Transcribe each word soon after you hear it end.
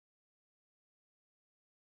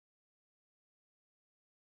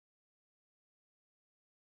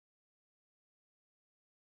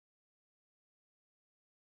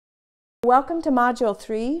welcome to Module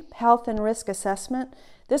 3, Health and Risk Assessment.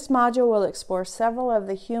 This module will explore several of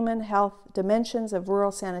the human health dimensions of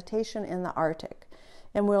rural sanitation in the Arctic,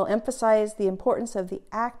 and will emphasize the importance of the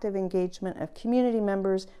active engagement of community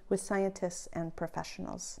members with scientists and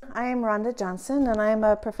professionals. I am Rhonda Johnson, and I am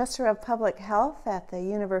a professor of public health at the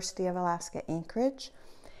University of Alaska Anchorage.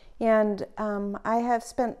 And I have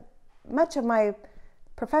spent much of my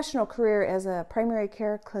professional career as a primary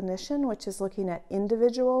care clinician, which is looking at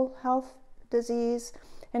individual health, disease,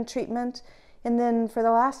 and treatment. And then for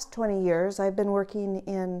the last 20 years, I've been working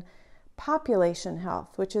in population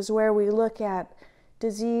health, which is where we look at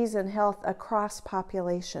disease and health across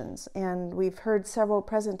populations. And we've heard several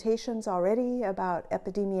presentations already about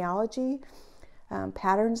epidemiology,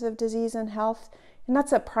 patterns of disease and health, and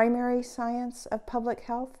that's a primary science of public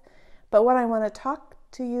health. But what I want to talk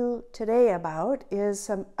to you today about is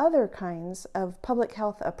some other kinds of public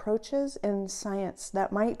health approaches in science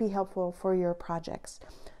that might be helpful for your projects.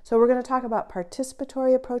 So we're going to talk about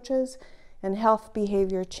participatory approaches and health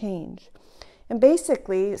behavior change. And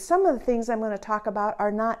basically, some of the things I'm going to talk about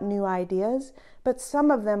are not new ideas, but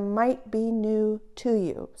some of them might be new to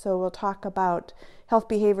you. So we'll talk about health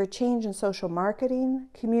behavior change and social marketing,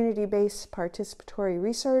 community-based participatory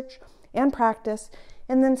research and practice,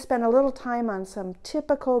 and then spend a little time on some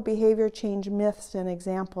typical behavior change myths and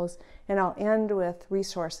examples, and I'll end with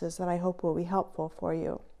resources that I hope will be helpful for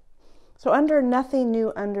you. So under Nothing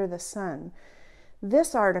New Under the Sun,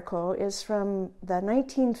 this article is from the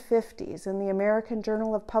 1950s in the American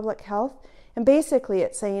Journal of Public Health, and basically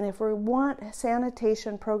it's saying if we want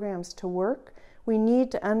sanitation programs to work, we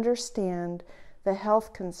need to understand the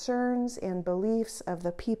health concerns and beliefs of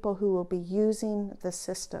the people who will be using the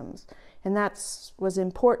systems. And that was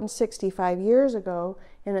important 65 years ago,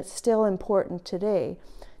 and it's still important today.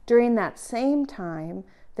 During that same time,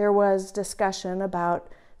 there was discussion about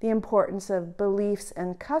the importance of beliefs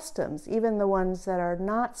and customs, even the ones that are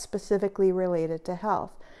not specifically related to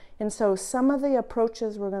health. And so some of the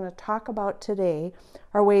approaches we're going to talk about today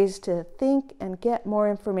are ways to think and get more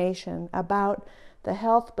information about the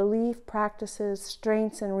health belief, practices,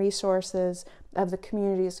 strengths, and resources of the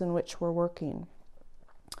communities in which we're working.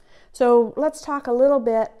 So let's talk a little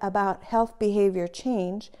bit about health behavior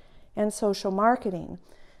change and social marketing.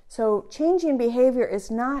 So changing behavior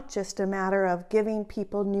is not just a matter of giving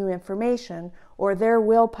people new information or their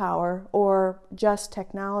willpower or just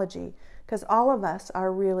technology, because all of us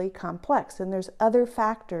are really complex and there's other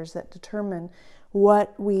factors that determine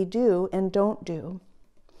what we do and don't do.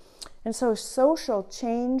 And so social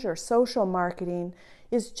change or social marketing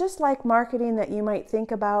is just like marketing that you might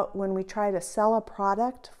think about when we try to sell a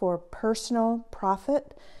product for personal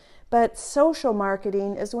profit. But social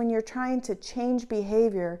marketing is when you're trying to change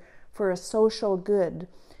behavior for a social good.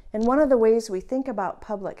 And one of the ways we think about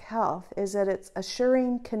public health is that it's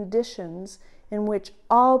assuring conditions in which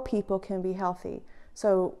all people can be healthy.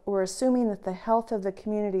 So we're assuming that the health of the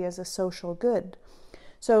community is a social good.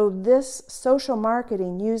 So this social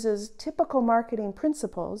marketing uses typical marketing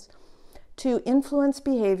principles to influence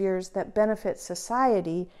behaviors that benefit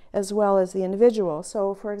society as well as the individual.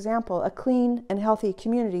 So for example, a clean and healthy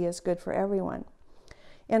community is good for everyone.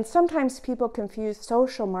 And sometimes people confuse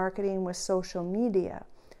social marketing with social media.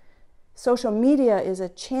 Social media is a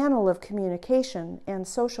channel of communication, and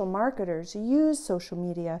social marketers use social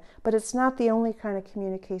media, but it's not the only kind of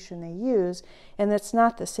communication they use, and it's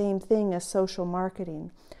not the same thing as social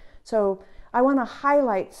marketing. So I want to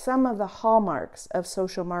highlight some of the hallmarks of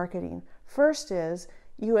social marketing. First is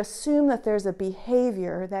you assume that there's a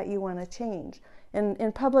behavior that you want to change.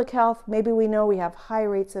 In public health, maybe we know we have high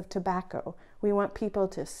rates of tobacco. We want people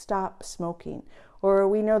to stop smoking. Or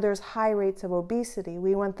we know there's high rates of obesity.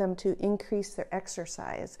 We want them to increase their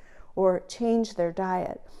exercise or change their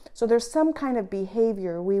diet. So there's some kind of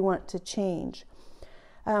behavior we want to change.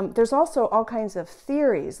 There's also all kinds of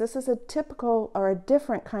theories. This is a typical or a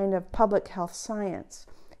different kind of public health science.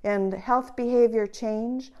 And health behavior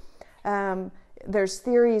change, there's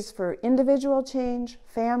theories for individual change,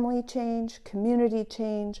 family change, community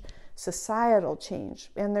change, societal change.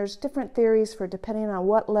 And there's different theories for depending on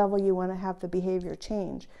what level you want to have the behavior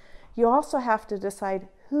change. You also have to decide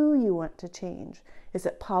who you want to change. Is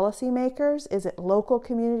it policymakers? Is it local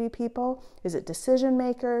community people? Is it decision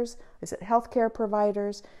makers? Is it healthcare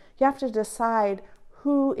providers? You have to decide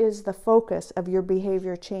who is the focus of your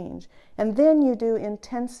behavior change. And then you do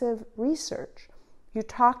intensive research. You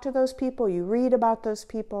talk to those people, you read about those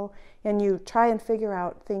people, and you try and figure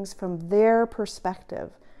out things from their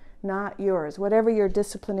perspective, not yours, whatever your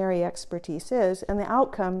disciplinary expertise is. And the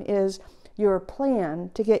outcome is your plan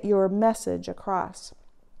to get your message across.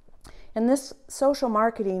 And this social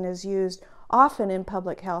marketing is used often in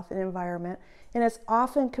public health and environment, and it's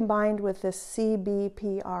often combined with this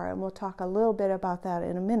CBPR, and we'll talk a little bit about that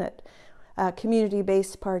in a minute,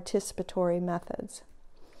 community-based participatory methods.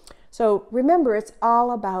 So remember, it's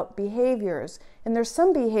all about behaviors, and there's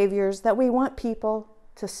some behaviors that we want people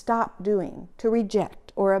to stop doing, to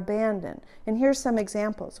reject or abandon. And here's some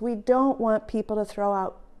examples. We don't want people to throw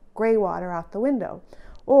out gray water out the window,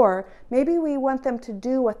 or maybe we want them to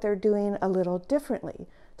do what they're doing a little differently.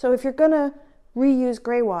 So if you're going to reuse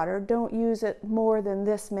gray water, don't use it more than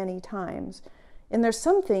this many times. And there's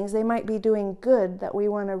some things they might be doing good that we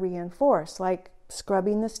want to reinforce, like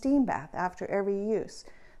scrubbing the steam bath after every use.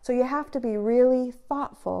 So you have to be really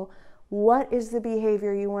thoughtful. What is the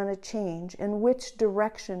behavior you want to change, and which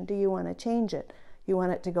direction do you want to change it? You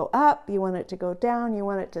want it to go up, you want it to go down, you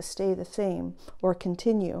want it to stay the same or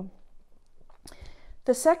continue.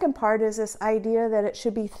 The second part is this idea that it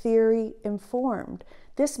should be theory informed.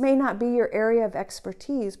 This may not be your area of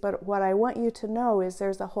expertise, but what I want you to know is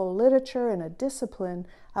there's a whole literature and a discipline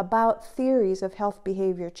about theories of health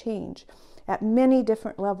behavior change at many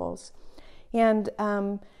different levels. And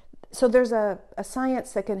so there's a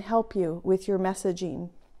science that can help you with your messaging.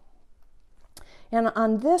 And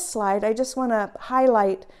on this slide, I just want to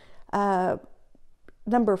highlight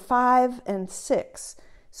number 5 and 6.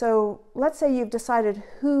 So let's say you've decided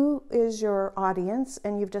who is your audience,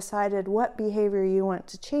 and you've decided what behavior you want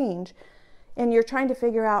to change, and you're trying to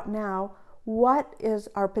figure out now what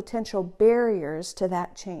are potential barriers to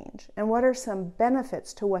that change, and what are some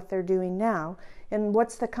benefits to what they're doing now, and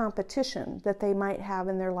what's the competition that they might have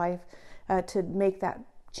in their life to make that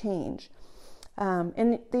change.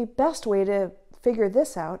 And the best way to figure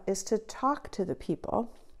this out is to talk to the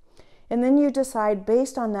people. And then you decide,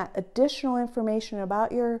 based on that additional information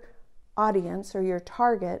about your audience or your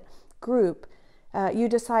target group, you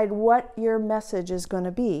decide what your message is going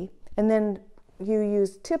to be. And then you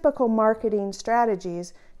use typical marketing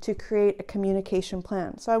strategies to create a communication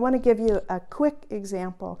plan. So I want to give you a quick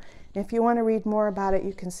example. If you want to read more about it,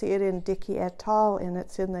 you can see it in Dickey et al., and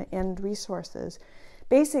it's in the end resources.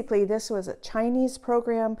 Basically, this was a Chinese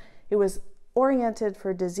program. It was oriented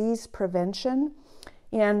for disease prevention.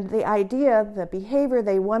 And the idea, the behavior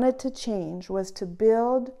they wanted to change was to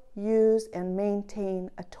build, use, and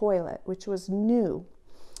maintain a toilet, which was new.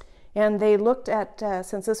 And they looked at,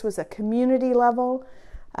 since this was a community level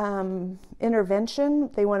intervention,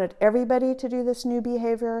 they wanted everybody to do this new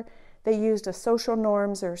behavior. They used a social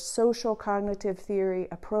norms or social cognitive theory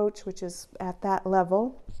approach, which is at that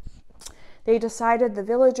level. They decided the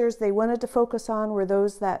villagers they wanted to focus on were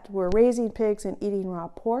those that were raising pigs and eating raw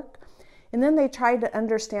pork. And then they tried to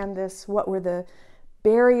understand this, what were the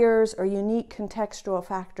barriers or unique contextual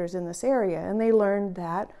factors in this area. And they learned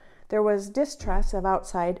that there was distrust of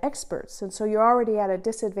outside experts. And so you're already at a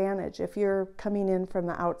disadvantage if you're coming in from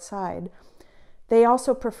the outside. They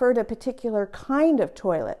also preferred a particular kind of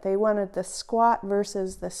toilet. They wanted the squat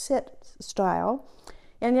versus the sit style.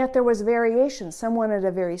 And yet there was variation. Some wanted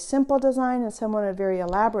a very simple design and some wanted a very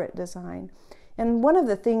elaborate design. And one of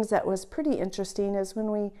the things that was pretty interesting is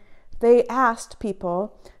when they asked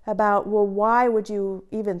people about, well, why would you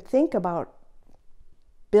even think about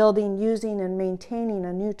building, using, and maintaining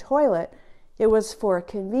a new toilet? It was for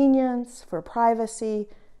convenience, for privacy,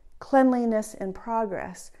 cleanliness, and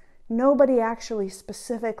progress. Nobody actually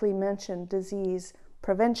specifically mentioned disease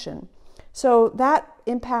prevention. So that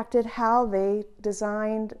impacted how they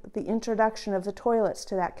designed the introduction of the toilets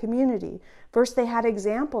to that community. First, they had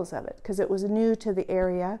examples of it because it was new to the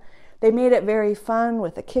area. They made it very fun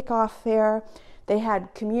with a kickoff fair. They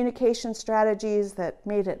had communication strategies that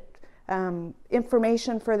made it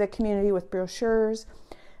information for the community with brochures.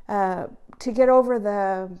 To get over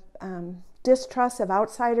the distrust of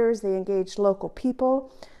outsiders, they engaged local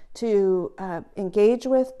people to engage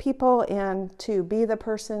with people and to be the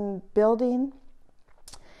person building.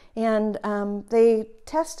 And they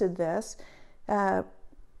tested this.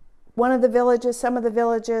 One of the villages, some of the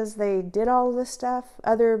villages, they did all of this stuff.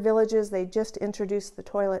 Other villages, they just introduced the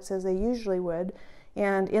toilets as they usually would.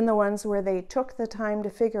 And in the ones where they took the time to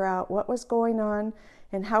figure out what was going on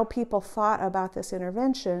and how people thought about this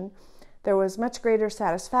intervention, there was much greater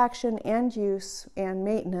satisfaction and use and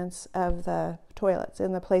maintenance of the toilets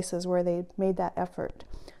in the places where they made that effort.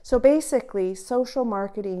 So basically, social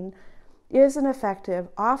marketing is an effective,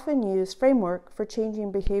 often used framework for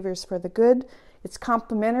changing behaviors for the good. It's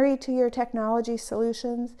complementary to your technology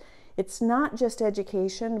solutions. It's not just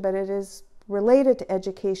education, but it is related to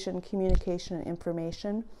education, communication, and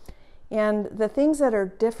information. And the things that are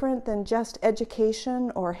different than just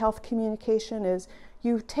education or health communication is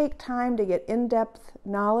you take time to get in-depth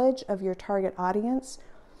knowledge of your target audience.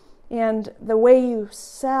 And the way you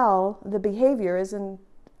sell the behavior is in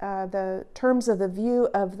the terms of the view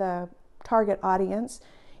of the target audience.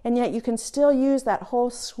 And yet you can still use that whole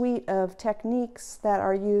suite of techniques that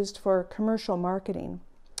are used for commercial marketing.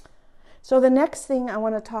 So the next thing I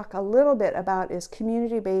want to talk a little bit about is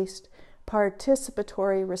community-based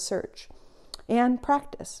participatory research and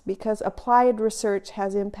practice, because applied research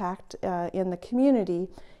has impact in the community.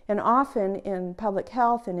 And often in public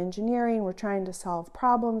health and engineering, we're trying to solve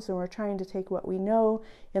problems, and we're trying to take what we know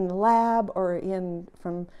in the lab or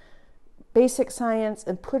from basic science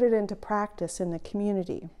and put it into practice in the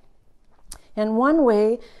community. And one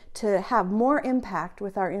way to have more impact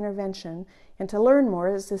with our intervention and to learn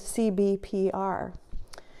more is the CBPR.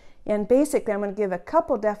 And basically, I'm going to give a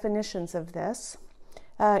couple definitions of this.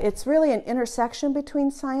 It's really an intersection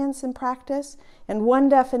between science and practice. And one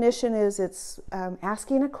definition is it's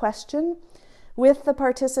asking a question with the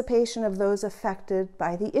participation of those affected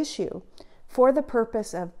by the issue for the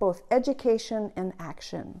purpose of both education and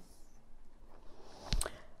action.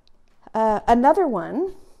 Another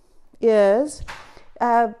one is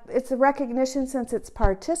it's a recognition, since it's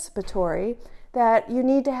participatory, that you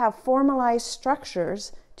need to have formalized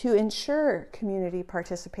structures to ensure community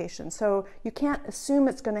participation. So you can't assume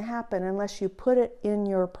it's going to happen unless you put it in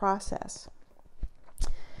your process.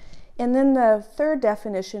 And then the third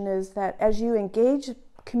definition is that as you engage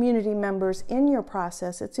community members in your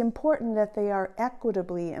process, it's important that they are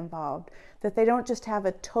equitably involved, that they don't just have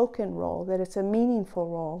a token role, that it's a meaningful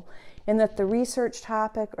role, and that the research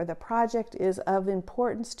topic or the project is of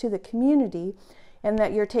importance to the community, and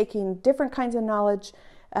that you're taking different kinds of knowledge,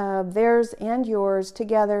 theirs and yours,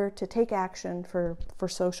 together to take action for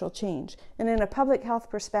social change. And in a public health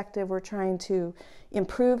perspective, we're trying to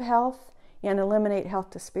improve health and eliminate health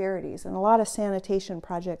disparities. And a lot of sanitation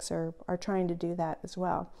projects are trying to do that as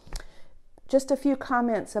well. Just a few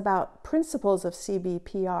comments about principles of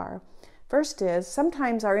CBPR. First is,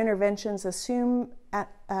 sometimes our interventions assume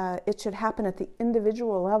it should happen at the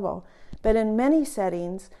individual level, but in many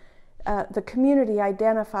settings, the community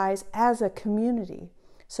identifies as a community.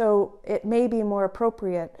 So it may be more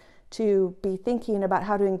appropriate to be thinking about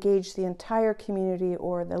how to engage the entire community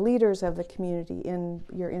or the leaders of the community in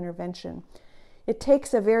your intervention. It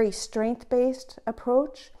takes a very strength-based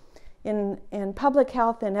approach. In public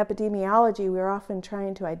health and epidemiology, we're often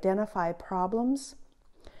trying to identify problems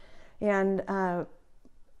and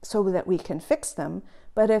so that we can fix them.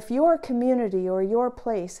 But if your community or your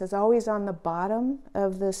place is always on the bottom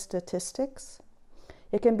of the statistics,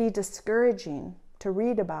 it can be discouraging to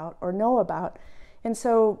read about or know about. And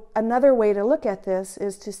so another way to look at this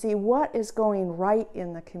is to see what is going right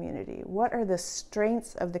in the community. What are the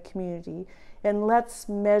strengths of the community? And let's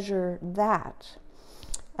measure that.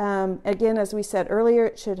 Again, as we said earlier,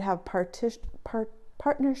 it should have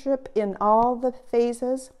partnership in all the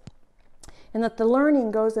phases, and that the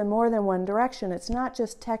learning goes in more than one direction. It's not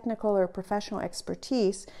just technical or professional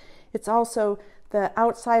expertise. It's also the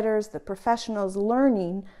outsiders, the professionals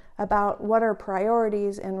learning about what are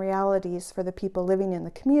priorities and realities for the people living in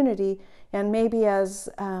the community. And maybe as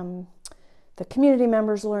the community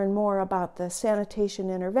members learn more about the sanitation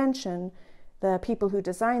intervention, the people who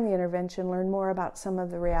design the intervention learn more about some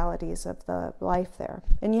of the realities of the life there.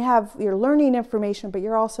 And you're learning information, but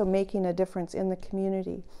you're also making a difference in the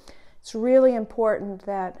community. It's really important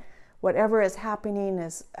that whatever is happening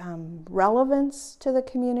is relevance to the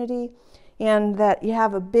community, and that you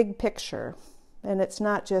have a big picture. And it's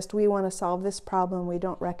not just, we want to solve this problem, we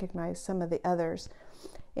don't recognize some of the others.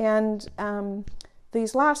 And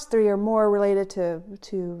these last three are more related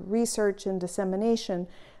to research and dissemination,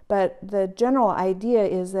 but the general idea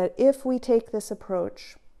is that if we take this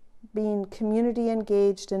approach, being community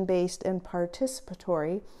engaged and based and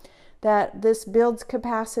participatory, that this builds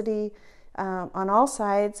capacity on all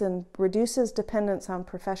sides and reduces dependence on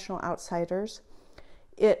professional outsiders.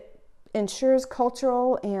 It ensures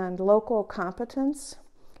cultural and local competence.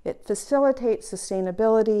 It facilitates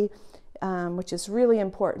sustainability, which is really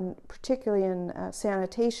important, particularly in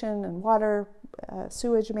sanitation and water,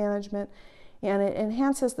 sewage management, and it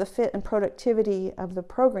enhances the fit and productivity of the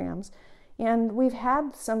programs. And we've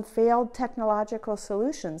had some failed technological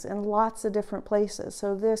solutions in lots of different places.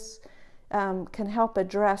 So this can help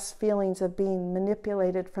address feelings of being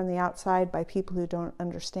manipulated from the outside by people who don't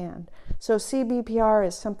understand. So CBPR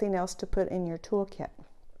is something else to put in your toolkit.